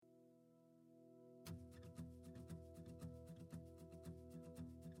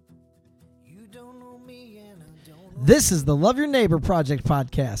This is the Love Your Neighbor Project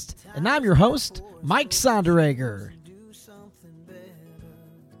podcast, and I'm your host, Mike Sonderegger.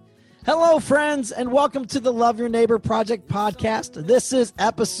 Hello, friends, and welcome to the Love Your Neighbor Project podcast. This is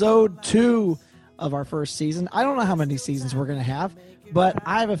episode 2 of our first season. I don't know how many seasons we're going to have, but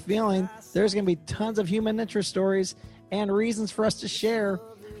I have a feeling there's going to be tons of human interest stories and reasons for us to share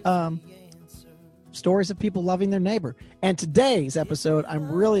stories of people loving their neighbor. And today's episode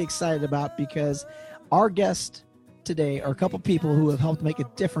I'm really excited about because our guests today are a couple people who have helped make a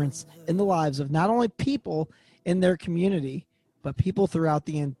difference in the lives of not only people in their community, but people throughout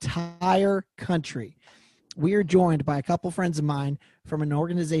the entire country. We are joined by a couple friends of mine from an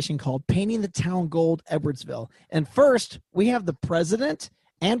organization called Painting the Town Gold Edwardsville. And first, we have the president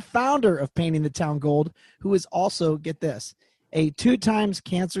and founder of Painting the Town Gold, who is also, get this, a 2-time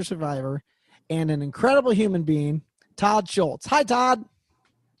cancer survivor and an incredible human being, Todd Schultz. Hi, Todd.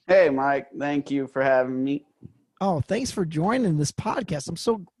 Hey, Mike. Thank you for having me. Oh, thanks for joining this podcast.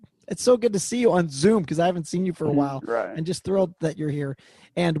 It's so good to see you on Zoom because I haven't seen you for a while. Right. And just thrilled that you're here.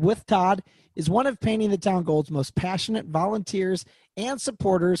 And with Todd is one of Painting the Town Gold's most passionate volunteers and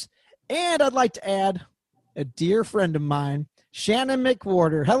supporters. And I'd like to add a dear friend of mine, Shannon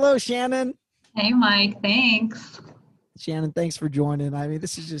McWhorter. Hello, Shannon. Hey, Mike. Thanks. Shannon, thanks for joining. I mean,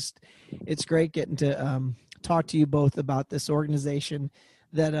 this is just, it's great getting to talk to you both about this organization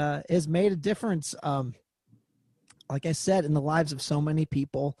that has made a difference, like I said, in the lives of so many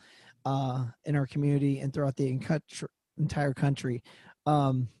people in our community and throughout the entire country.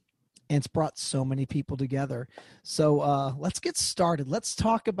 And it's brought so many people together. So let's get started. Let's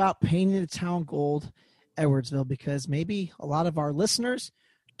talk about Painting the Town Gold Edwardsville, because maybe a lot of our listeners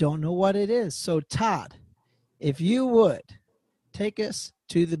don't know what it is. So Todd, if you would take us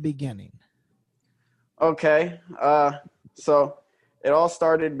to the beginning. Okay. So it all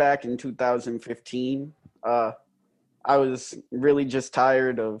started back in 2015. I was really just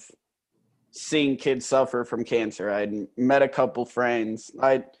tired of seeing kids suffer from cancer. I'd met a couple friends.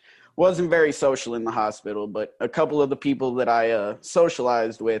 I wasn't very social in the hospital, but a couple of the people that I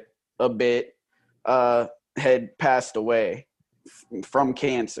socialized with a bit had passed away from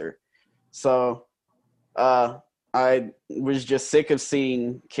cancer. So I was just sick of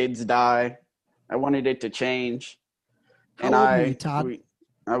seeing kids die. I wanted it to change. How old were you, Todd?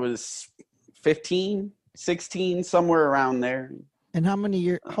 I was 15, 16, somewhere around there. And how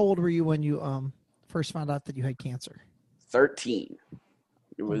old were you when you first found out that you had cancer? 13.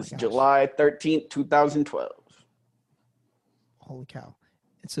 It was July 13th, 2012. Holy cow.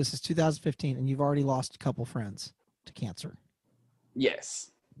 And so this is 2015, and you've already lost a couple friends to cancer.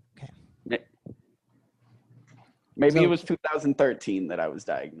 Yes. Okay. Maybe it was 2013 that I was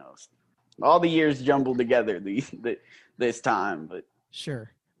diagnosed. All the years jumbled together this time, but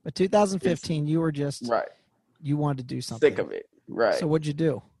sure. But 2015, you were just right. You wanted to do something. Sick of it, right? So what'd you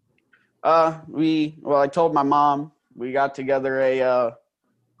do? I told my mom. We got together a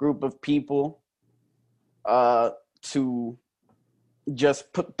group of people to just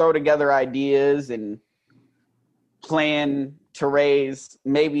throw together ideas and plan to raise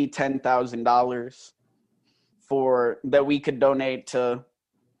maybe $10,000 that we could donate to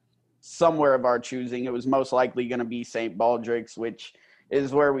somewhere of our choosing. It was most likely going to be St. Baldrick's, which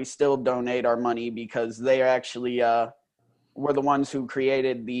is where we still donate our money because they actually were the ones who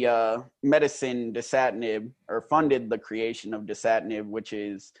created the medicine dasatinib, or funded the creation of dasatinib, which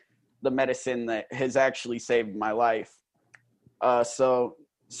is the medicine that has actually saved my life. So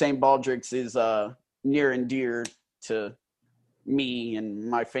St. Baldrick's is near and dear to me and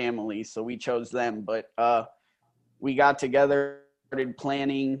my family, so we chose them. But we got together, started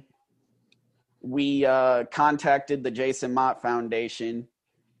planning. We contacted the Jason Mott Foundation.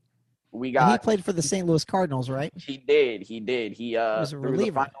 And he played for the St. Louis Cardinals, right? He did. He was a threw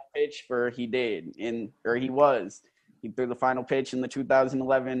reliever. the final pitch he threw the final pitch in the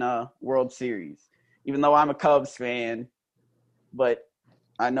 2011 World Series. Even though I'm a Cubs fan, but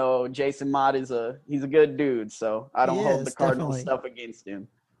I know Jason Mott he's a good dude, so I don't hold the Cardinals stuff against him.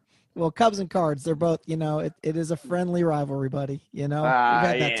 Well, Cubs and Cards, they're both, it is a friendly rivalry, buddy. We've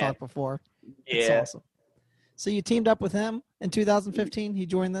had that talk before. It's awesome. So you teamed up with him in 2015? He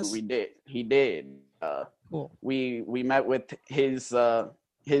joined this? We did. He did. Cool. We met with his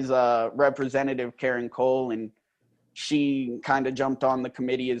representative, Karen Cole, and she kind of jumped on the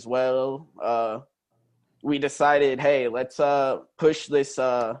committee as well. We decided, hey, let's push this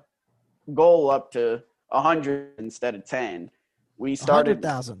goal up to 100 instead of 10. We started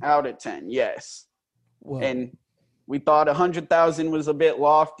out at 10, yes. Whoa. And we thought 100,000 was a bit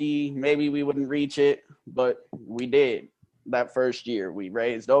lofty. Maybe we wouldn't reach it, but we did. that first year, we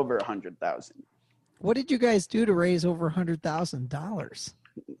raised over 100,000. What did you guys do to raise over $100,000?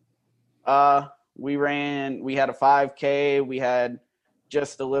 We had a 5K. We had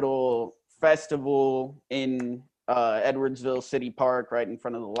just a little festival in Edwardsville City Park right in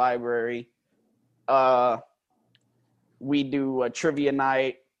front of the library. We do a trivia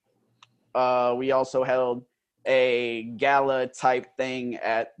night. We also held a gala type thing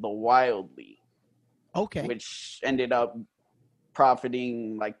at the Wildly. Okay. Which ended up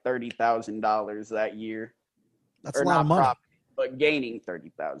profiting like $30,000 that year. That's a lot of money. Profit, but gaining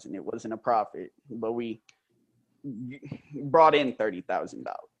 30,000. It wasn't a profit, but we brought in $30,000.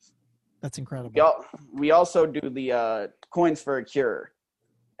 That's incredible. We also do the Coins for a Cure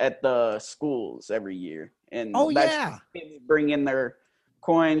at the schools every year. And kids bring in their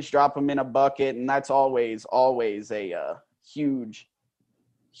coins, drop them in a bucket, and that's always a huge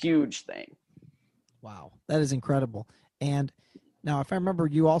thing. Wow, that is incredible. And now, if I remember,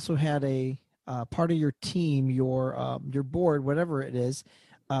 you also had a part of your team, your board, whatever it is.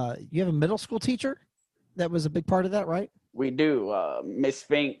 You have a middle school teacher that was a big part of that, right? We do. Miss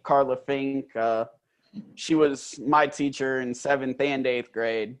Fink, Carla Fink. She was my teacher in 7th and 8th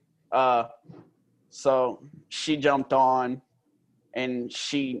grade. So she jumped on, and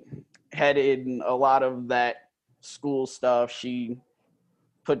she headed a lot of that school stuff. She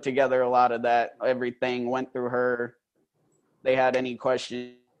put together a lot of that. Everything went through her. They had any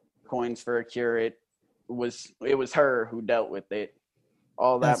questions, Coins for a Cure, it was her who dealt with it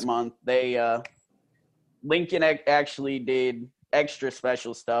all that month. Lincoln actually did extra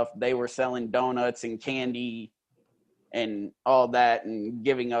special stuff. They were selling donuts and candy and all that and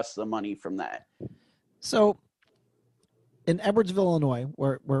giving us the money from that. So in Edwardsville, Illinois,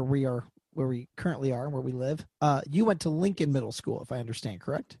 where we currently are, where we live, you went to Lincoln Middle School, if I understand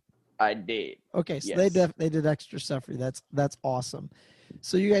correct? I did. Okay, so yes. they did extra stuff for you. That's awesome.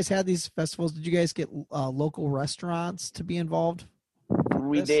 So you guys had these festivals. Did you guys get local restaurants to be involved?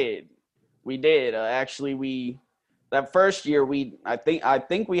 We did. Actually, that first year I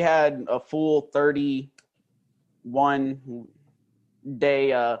think we had a full 31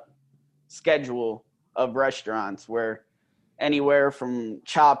 day schedule of restaurants, where anywhere from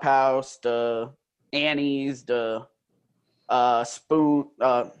Chop House to Annie's to Spoon.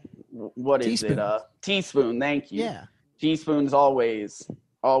 What is Teaspoon. it? Teaspoon. Thank you. Yeah. Teaspoon's always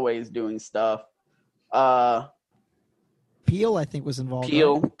doing stuff. Peel, I think, was involved.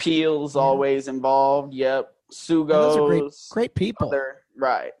 Peel's always involved. Yep. Sugo's. Those are great people.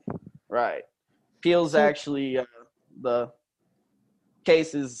 Right. Peel's actually the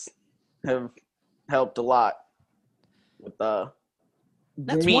cases have helped a lot with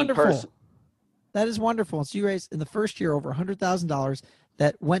That's wonderful. That is wonderful. So you raised in the first year over $100,000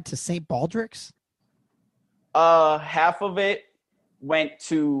 that went to St. Baldrick's? Half of it went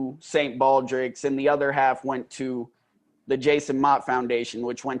to St. Baldrick's, and the other half went to the Jason Mott Foundation,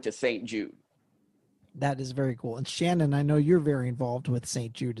 which went to St. Jude. That is very cool. And Shannon, I know you're very involved with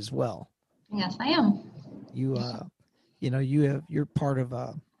St. Jude as well. Yes, I am. You're part of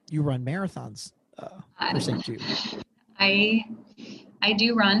you run marathons for St. Jude. I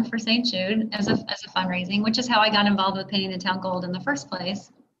do run for St. Jude as a fundraising, which is how I got involved with Painting the Town Gold in the first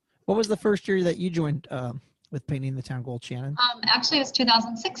place. What was the first year that you joined with Painting the Town Gold, Shannon? Actually, it was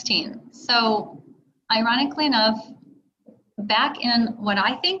 2016. So, ironically enough, back in what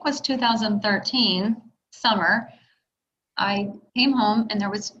I think was 2013 summer, I came home and there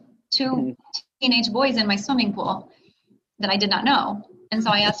was 2 teenage boys in my swimming pool that I did not know. And so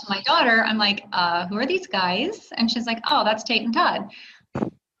I asked my daughter, I'm like, who are these guys? And she's like, oh, that's Tate and Todd.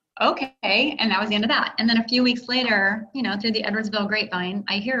 Okay. And that was the end of that. And then a few weeks later, through the Edwardsville grapevine,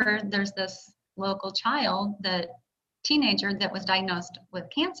 I hear there's this local teenager that was diagnosed with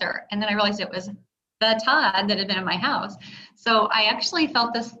cancer. And then I realized it was the Todd that had been in my house. So I actually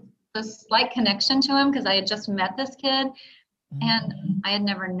felt this slight connection to him because I had just met this kid and I had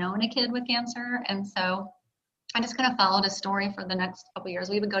never known a kid with cancer. And so I just kind of followed his story for the next couple of years.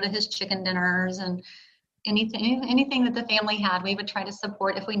 We would go to his chicken dinners and anything that the family had, we would try to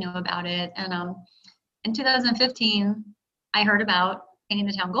support if we knew about it. And in 2015, I heard about Painting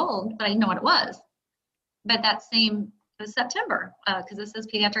the Town Gold, but I didn't know what it was. But it was September, because this is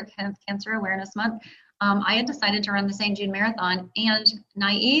Pediatric Cancer Awareness Month. I had decided to run the St. Jude Marathon, and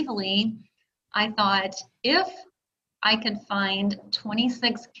naively, I thought if I could find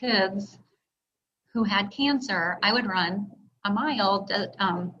 26 kids who had cancer, I would run a mile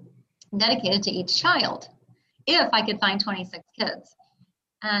dedicated to each child, if I could find 26 kids.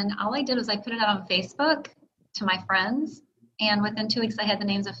 And all I did was I put it out on Facebook to my friends, and within 2 weeks I had the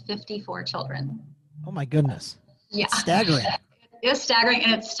names of 54 children. Oh my goodness. Yeah. It's staggering. It was staggering,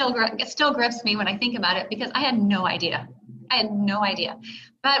 and it still grips me when I think about it because I had no idea.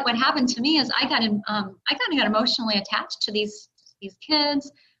 But what happened to me is I kind of got emotionally attached to these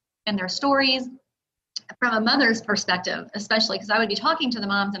kids and their stories from a mother's perspective, especially because I would be talking to the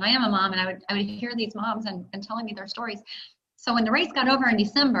moms, and I am a mom, and I would hear these moms and telling me their stories. So when the race got over in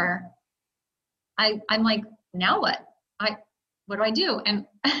December, I'm like, now what? What do I do? And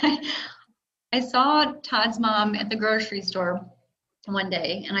I saw Todd's mom at the grocery store one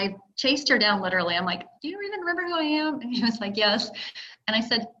day, and I chased her down literally. I'm like, do you even remember who I am? And she was like, yes. And I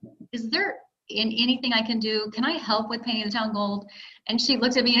said, is there anything I can do? Can I help with painting the town gold? And she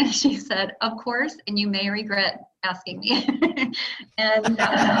looked at me and she said, of course, and you may regret asking me. And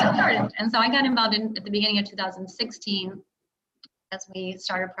that was how it started. And so I got involved at the beginning of 2016 as we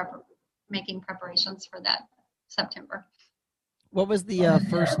started making preparations for that September. What was the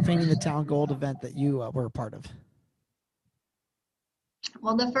first Painting the Town Gold event that you were a part of?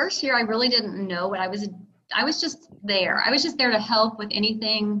 Well, the first year I really didn't know what I was just there. I was just there to help with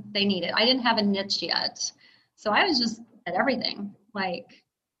anything they needed. I didn't have a niche yet. So I was just at everything. Like,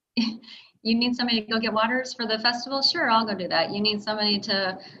 you need somebody to go get waters for the festival? Sure, I'll go do that. You need somebody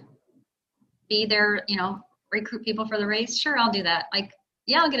to be there, recruit people for the race? Sure, I'll do that. Like,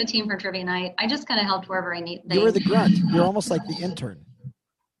 yeah, I'll get a team for trivia night. I just kind of helped wherever I need. You were the grunt. You're almost like the intern.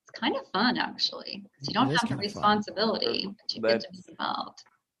 It's kind of fun, actually, because you don't have the responsibility, but you get to be involved.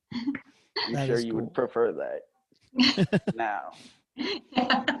 I'm sure you would prefer that now.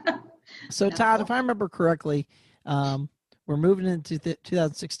 So, Todd, if I remember correctly, we're moving into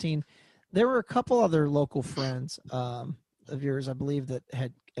 2016. There were a couple other local friends of yours, I believe, that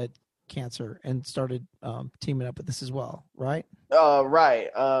had cancer and started teaming up with this as well, right? Right.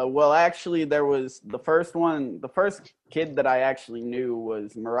 Well, actually, there was the first kid that I actually knew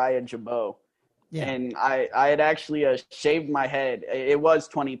was Mariah Jabot. Yeah. And I had actually shaved my head. It was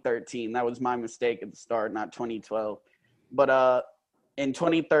 2013. That was my mistake at the start, not 2012. But in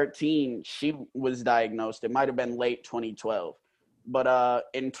 2013, she was diagnosed. It might have been late 2012. But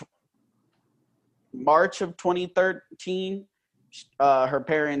in March of 2013, her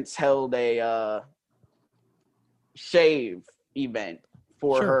parents held a shave event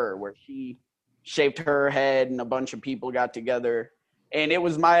for her where she shaved her head and a bunch of people got together. And it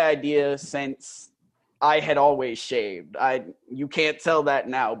was my idea since I had always shaved. You can't tell that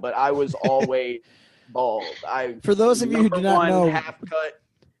now, but I was always bald. For those of you who do not know, half cut.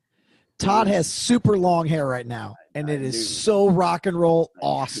 Todd has super long hair right now, and it is so rock and roll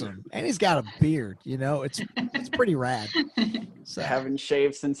awesome. And he's got a beard, it's pretty rad. So haven't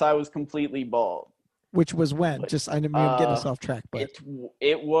shaved since I was completely bald. Which was when? Just I didn't mean to get us off track, but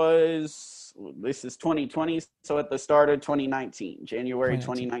it was. This is 2020, so at the start of 2019, January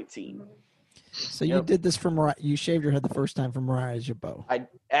 2019. So you did this for Mariah. You shaved your head the first time for Mariah Jabot. I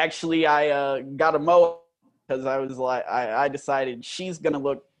got a mohawk because I was like, I decided she's gonna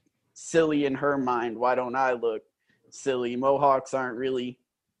look silly in her mind. Why don't I look silly? Mohawks aren't really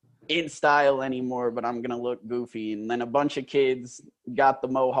in style anymore, but I'm gonna look goofy. And then a bunch of kids got the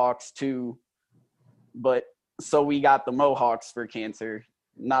mohawks too. But so we got the mohawks for cancer.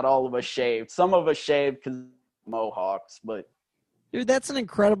 Not all of us shaved. Some of us shaved because mohawks, but dude, that's an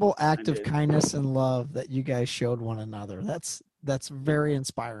incredible act of kindness and love that you guys showed one another. That's very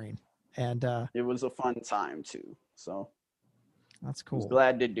inspiring. And it was a fun time too. So that's cool. I was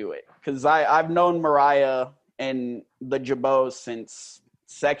glad to do it. Because I've known Mariah and the Jabots since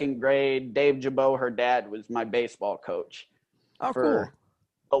second grade. Dave Jabot, her dad, was my baseball coach for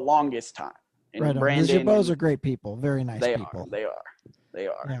the longest time. And right on. Brandon, the Jabots are great people. Very nice people. They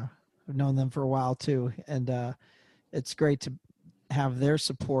are. Yeah. I've known them for a while too. And it's great to have their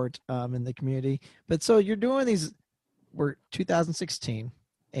support in the community. But so you're doing these, we're 2016.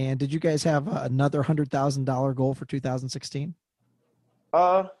 And did you guys have another $100,000 goal for 2016?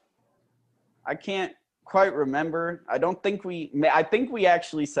 I can't quite remember. I think we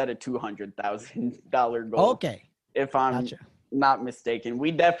actually set a $200,000 goal. Okay. If I'm not mistaken.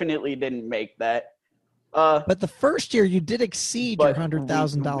 We definitely didn't make that. But the first year you did exceed your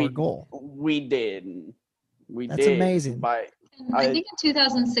 $100,000 goal. We did. That's amazing. I think in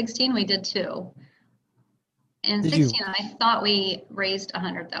 2016 we did too. In 16, I thought we raised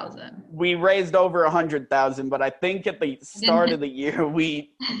 100,000. We raised over 100,000, but I think at the start of the year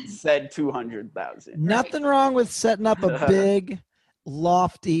we said 200,000. Nothing wrong with setting up a big,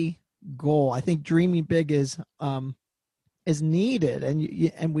 lofty goal. I think dreaming big is needed,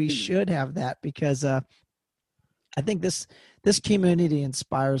 and we should have that because I think this community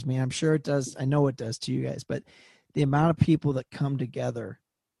inspires me. I'm sure it does. I know it does to you guys, but the amount of people that come together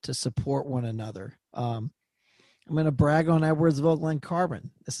to support one another. I'm going to brag on Edwardsville, Glen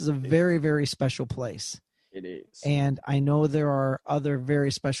Carbon. This is a very, very special place. It is. And I know there are other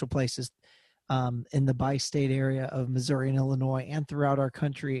very special places in the bi-state area of Missouri and Illinois and throughout our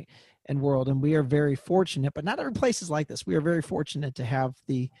country and world. And we are very fortunate, but not every place is like this. We are very fortunate to have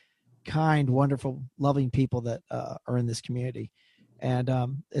the kind, wonderful, loving people that are in this community. And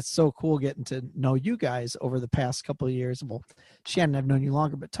it's so cool getting to know you guys over the past couple of years. Well, Shannon, I've known you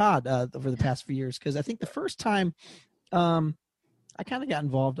longer, but Todd, over the past few years, because I think the first time I kind of got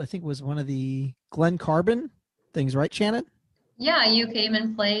involved, I think it was one of the Glen Carbon things, right, Shannon? Yeah, you came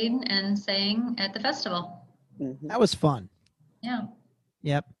and played and sang at the festival. Mhm. That was fun. Yeah.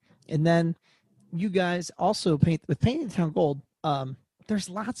 Yep. And then you guys also painting the town gold. There's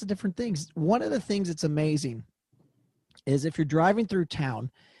lots of different things. One of the things that's amazing is if you're driving through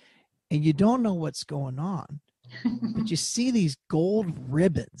town and you don't know what's going on, but you see these gold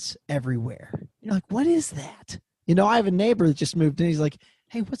ribbons everywhere. You're like, what is that? You know, I have a neighbor that just moved in. He's like,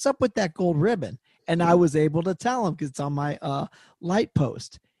 hey, what's up with that gold ribbon? And I was able to tell him because it's on my light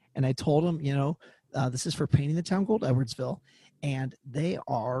post. And I told him, you know, this is for Painting the Town Gold Edwardsville. And they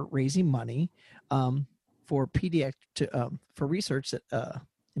are raising money for for research in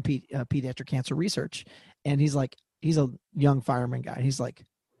pediatric cancer research. And he's like, he's a young fireman guy. He's like,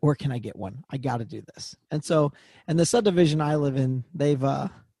 where can I get one? I got to do this. And so, and the subdivision I live in, they've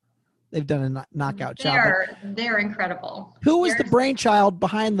done a knockout job. They're incredible. Who was the brainchild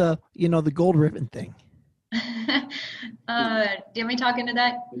behind the gold ribbon thing? Do you want me talking to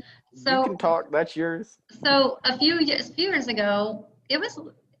that? So you can talk. That's yours. So a few years ago,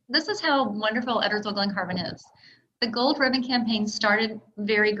 this is how wonderful Edwardsville Glen Carbon is. The Gold Ribbon campaign started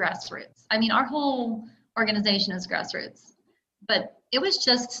very grassroots. I mean, our whole organization is grassroots, but it was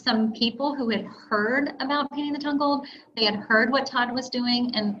just some people who had heard about Painting the Town Gold. They had heard what Todd was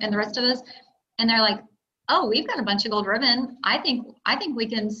doing and the rest of us, and they're like, oh, we've got a bunch of gold ribbon. I think we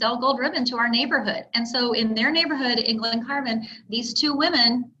can sell gold ribbon to our neighborhood. And so in their neighborhood in Glen Carbon, these two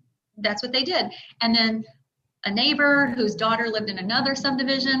women, that's what they did. And then a neighbor whose daughter lived in another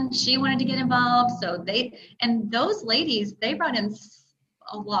subdivision, she wanted to get involved. So those ladies, they brought in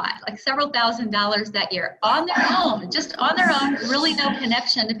a lot, like several $1,000s that year on their own, really no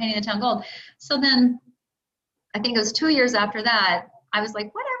connection to Painting the Town Gold. So then I think it was 2 years after that, I was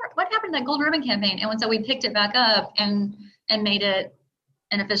like, what happened to that gold ribbon campaign? And so we picked it back up and made it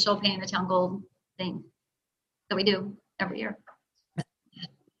an official Painting the Town Gold thing that we do every year.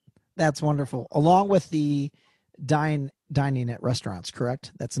 That's wonderful. Along with the dining at restaurants,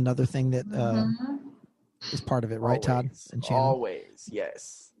 correct? That's another thing that is part of it, right, Todd and Shannon? Always,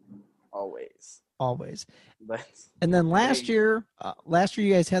 yes. Always. And then last year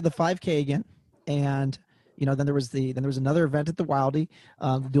you guys had the 5K again, and then there was another event at the Wildey,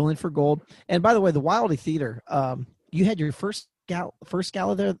 Dueling for Gold. And by the way, the Wildey Theater, you had your first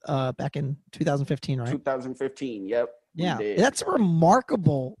gala there back in 2015, right? 2015, yep. Yeah, that's a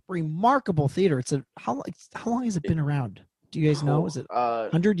remarkable theater. How long has it been around? Do you guys know? Is it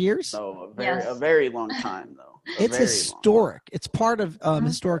 100 years? No, a very long time though. It's historic. It's part of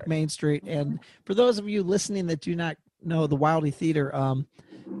historic Main Street. And for those of you listening that do not know the Wildey Theater,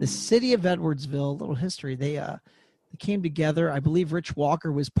 the city of Edwardsville, little history. They came together. I believe Rich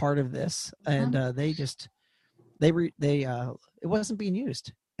Walker was part of this, and it wasn't being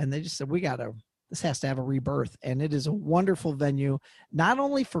used, and they just said this has to have a rebirth. And it is a wonderful venue, not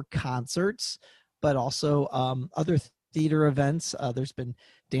only for concerts, but also other theater events. There's been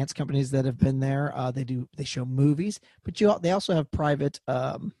dance companies that have been there. They show movies, but they also have private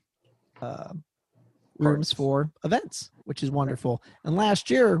rooms for events, which is wonderful. And last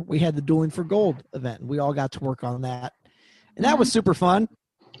year we had the Dueling for Gold event, and we all got to work on that, and that was super fun.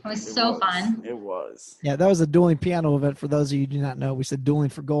 It was so fun. It was. Yeah, that was a dueling piano event. For those of you who do not know, we said Dueling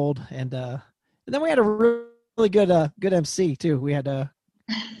for Gold, and then we had a really good MC too. We had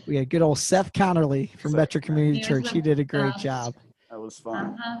good old Seth Connerly from Metro Community Church. He did a great job. That was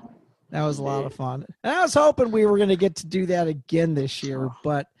fun. That was a lot of fun. And I was hoping we were going to get to do that again this year,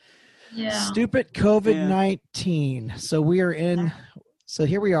 but stupid COVID-19. So we are so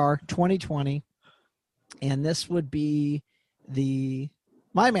here we are, 2020, and this would be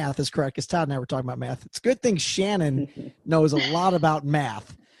my math is correct, because Todd and I were talking about math. It's a good thing Shannon knows a lot about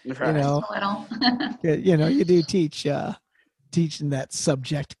math. Right. You do teach in that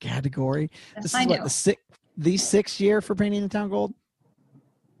subject category. Yes, This I is do. what the sixth year for Painting the Town Gold?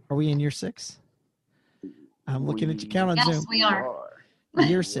 Are we in year 6? I'm looking at you count on Zoom. Yes, we are.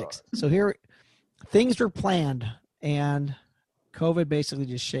 Year 6. So here, things were planned, and COVID basically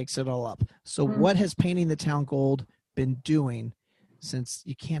just shakes it all up. So what has Painting the Town Gold been doing, since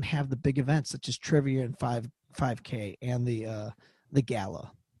you can't have the big events such as trivia and 5K and the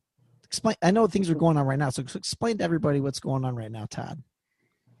gala. Explain. I know things are going on right now, so explain to everybody what's going on right now, Todd.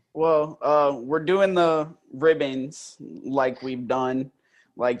 Well, we're doing the ribbons like we've done,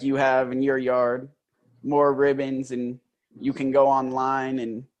 like you have in your yard, more ribbons, and you can go online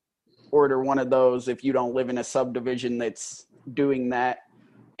and order one of those if you don't live in a subdivision that's doing that.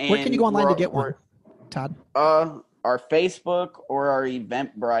 And Where can you go online to get one, Todd? Our Facebook or our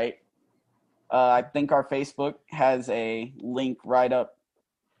Eventbrite. I think our Facebook has a link right up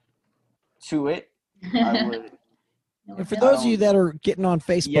to it. I would. And for those of you that are getting on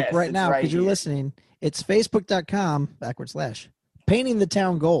Facebook right now, because you're here. listening, it's facebook.com/painting the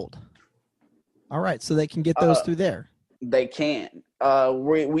town gold. All right, so they can get those through there. They can.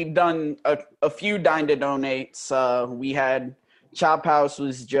 We've done a few Dine to Donates. We had Chop House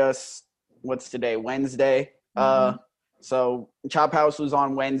was just, what's today, Wednesday. So Chop House was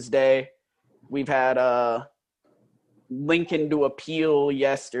on Wednesday. We've had Lincoln do Appeal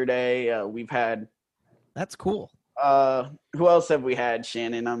yesterday. We've had. That's cool. Who else have we had,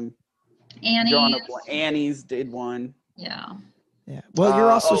 Shannon? Annie's did one. Yeah. Yeah. Well,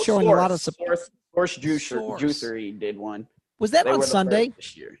 you're also showing Source, a lot of support. Source Juicery did one. Was that on Sunday?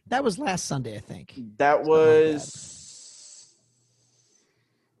 This year. That was last Sunday, I think. That was.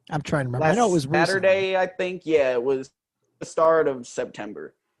 I'm trying to remember. I know it was Saturday, I think. Yeah, it was the start of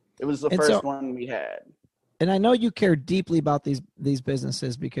September. It was the first one we had. And I know you care deeply about these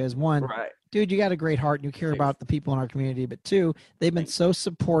businesses because one, dude, you got a great heart and you care about the people in our community. But two, they've been so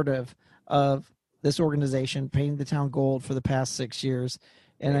supportive of this organization, Painting the Town Gold, for the past 6 years.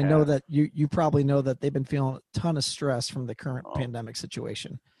 And I know that you probably know that they've been feeling a ton of stress from the current pandemic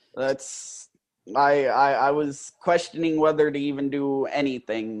situation. I was questioning whether to even do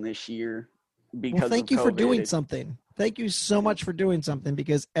anything this year because thank you for doing something. Thank you so much for doing something,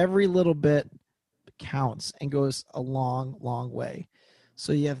 because every little bit counts and goes a long, long way.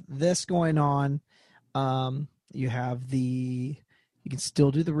 So you have this going on. You have you can still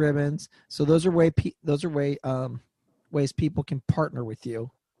do the ribbons. So those are ways people can partner with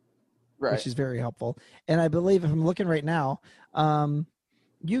you, which is very helpful. And I believe, if I'm looking right now,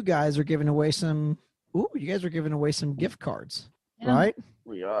 you guys are giving away some gift cards, right?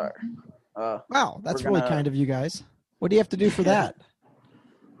 We are. Wow, that's really kind of you guys. What do you have to do for that?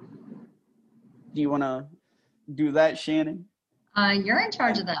 Do you want to do that, Shannon? You're in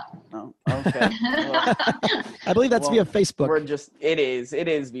charge of that. Oh, okay. Well, I believe that's via Facebook. It is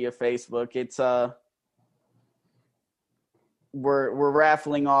via Facebook. It's we're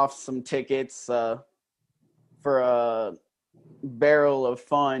raffling off some tickets for a barrel of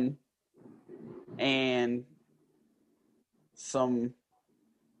fun and some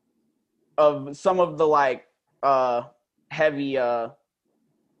of the heavy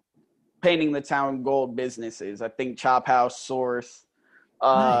Painting the Town Gold businesses. I think Chop House, Source,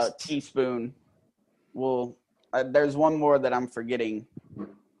 nice. Teaspoon. There's one more that I'm forgetting.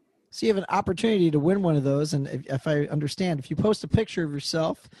 So you have an opportunity to win one of those, and if I understand, if you post a picture of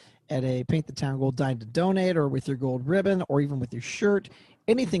yourself at a Paint the Town Gold Dine to Donate, or with your gold ribbon, or even with your shirt,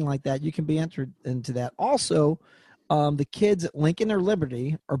 anything like that, you can be entered into that. Also, the kids at Lincoln or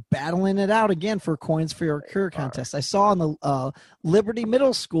Liberty are battling it out again for coins for your career contest. I saw on the Liberty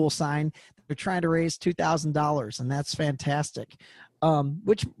Middle School sign they're trying to raise $2,000, and that's fantastic.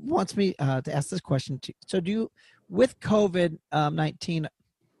 Which wants me to ask this question to you. So do you, with COVID-19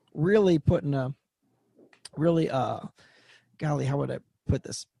 really putting golly, how would I put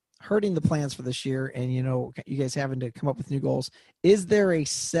this? Hurting the plans for this year, and you guys having to come up with new goals. Is there a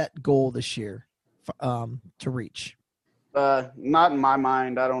set goal this year to reach? Not in my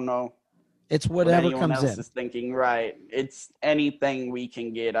mind. I don't know. It's whatever what anyone comes else in. Is thinking, right? It's anything we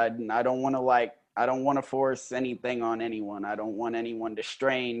can get. I don't want to force anything on anyone. I don't want anyone to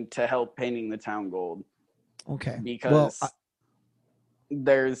strain to help Painting the Town Gold. Okay. Because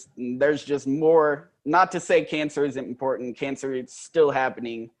there's just more. Not to say cancer isn't important. Cancer is still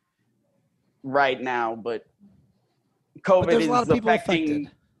happening right now, but COVID is affecting. Affected.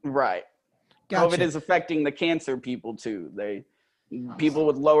 Right. Gotcha. COVID is affecting the cancer people too. People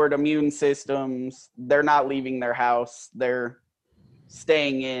with lowered immune systems, they're not leaving their house. They're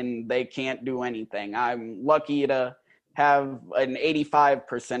staying in. They can't do anything. I'm lucky to have an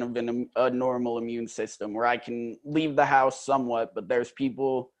 85% of a normal immune system where I can leave the house somewhat, but there's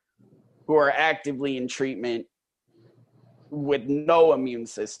people who are actively in treatment with no immune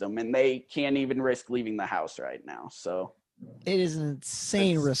system, and they can't even risk leaving the house right now. So it is an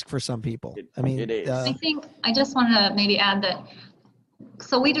insane risk for some people. It is. I think I just want to maybe add that.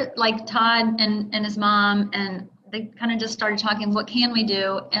 So we did, like Todd and his mom, and they kind of just started talking, what can we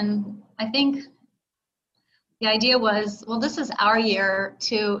do? And I think the idea was, well, this is our year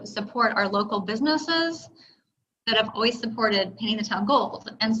to support our local businesses that have always supported Painting the Town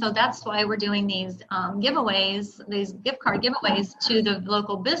Gold. And so that's why we're doing these giveaways, these gift card giveaways to the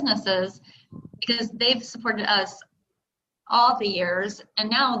local businesses, because they've supported us all the years, and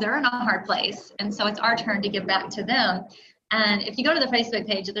now they're in a hard place. And so it's our turn to give back to them. And if you go to the Facebook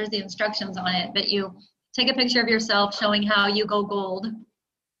page, there's the instructions on it, but you take a picture of yourself showing how you go gold,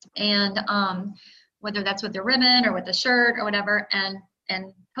 and whether that's with the ribbon or with the shirt or whatever,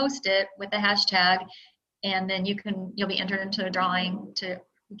 and post it with the hashtag, and then you'll be entered into a drawing to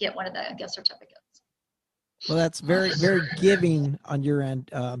get one of the gift certificates. Well, that's very, very giving on your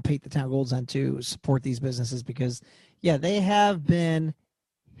end, Paint the Town Gold's end, to support these businesses, because, yeah, they have been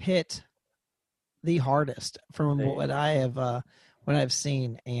hit the hardest from what I've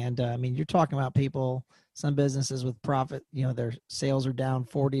seen. And I mean, you're talking about people, some businesses with profit, their sales are down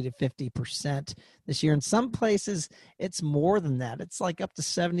 40 to 50% this year. In some places, it's more than that. It's like up to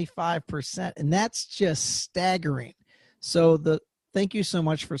 75%. And that's just staggering. So thank you so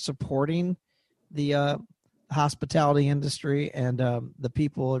much for supporting the hospitality industry and the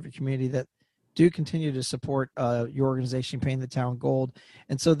people of your community that do continue to support your organization, Painting the Town Gold.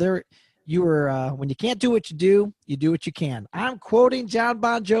 And so you were when you can't do what you do what you can. I'm quoting John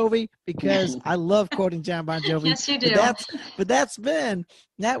Bon Jovi because I love quoting John Bon Jovi. Yes, you do. But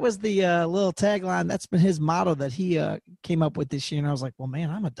that was the little tagline. That's been his motto that he came up with this year. And I was like, well, man,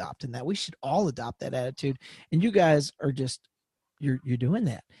 I'm adopting that. We should all adopt that attitude. And you guys are just, you're doing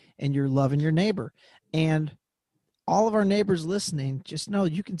that, and you're loving your neighbor. And all of our neighbors listening, just know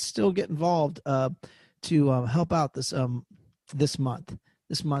you can still get involved to help out this month.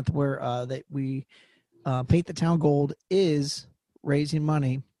 This month, where we Paint the Town Gold is raising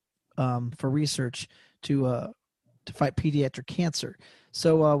money for research to fight pediatric cancer.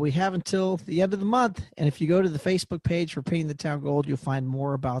 So we have until the end of the month, and if you go to the Facebook page for Painting the Town Gold, you'll find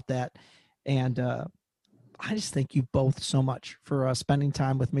more about that. And I just thank you both so much for spending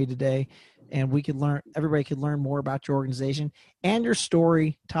time with me today. And everybody could learn more about your organization and your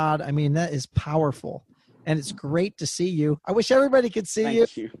story, Todd. I mean, that is powerful. And it's great to see you. I wish everybody could see you.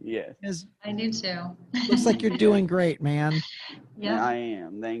 Thank you. Yeah. I do too. Looks like you're doing great, man. Yeah, I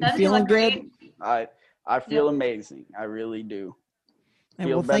am. Thank you. you. Feeling good? I feel amazing. I really do. And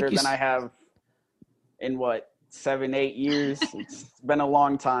Feel better than I have in 7-8 years. It's been a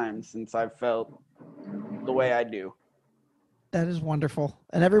long time since I've felt the way I do. That is wonderful.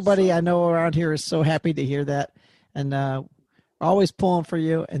 And everybody I know around here is so happy to hear that. And always pulling for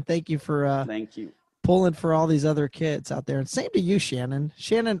you. And thank you for thank you. Pulling for all these other kids out there. And same to you, Shannon.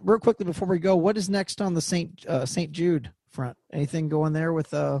 Shannon, real quickly before we go, what is next on the St. Jude front? Anything going there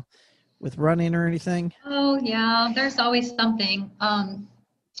with running or anything? Oh yeah, there's always something. For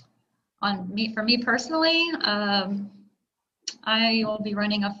me personally, I will be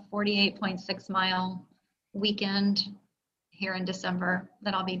running a 48.6 mile weekend here in December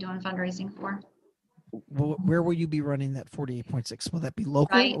that I'll be doing fundraising for. Where will you be running that 48.6? Will that be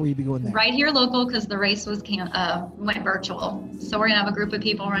local, or will you be going there? Right here local, because the race went virtual. So we're going to have a group of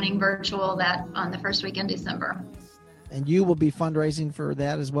people running virtual that on the first week in December. And you will be fundraising for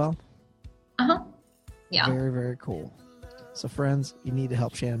that as well? Uh-huh. Yeah. Very, very cool. So friends, you need to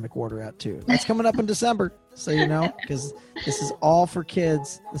help Shannon McWhorter out too. That's coming up in December, so you know, because this is all for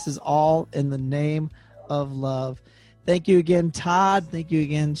kids. This is all in the name of love. Thank you again, Todd. Thank you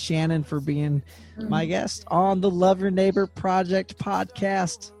again, Shannon, for being my guest on the Love Your Neighbor Project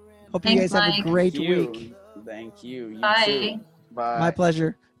podcast. Hope you guys have a great week. Thank you. You Bye. too. Bye. My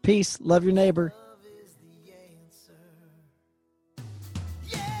pleasure. Peace. Love your neighbor.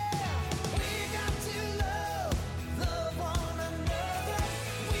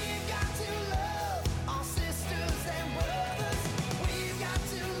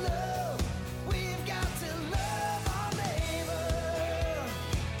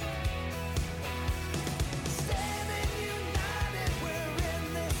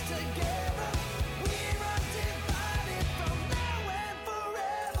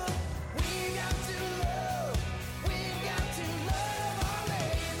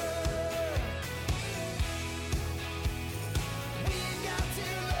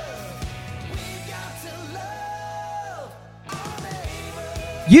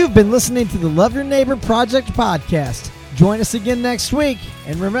 You've been listening to the Love Your Neighbor Project podcast. Join us again next week.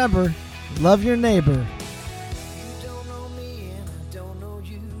 And remember, love your neighbor. You don't know me and I don't know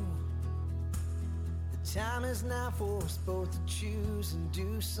you. The time is now for us both to choose and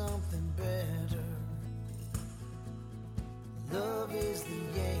do something better. Love is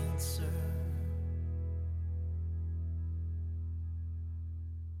the answer.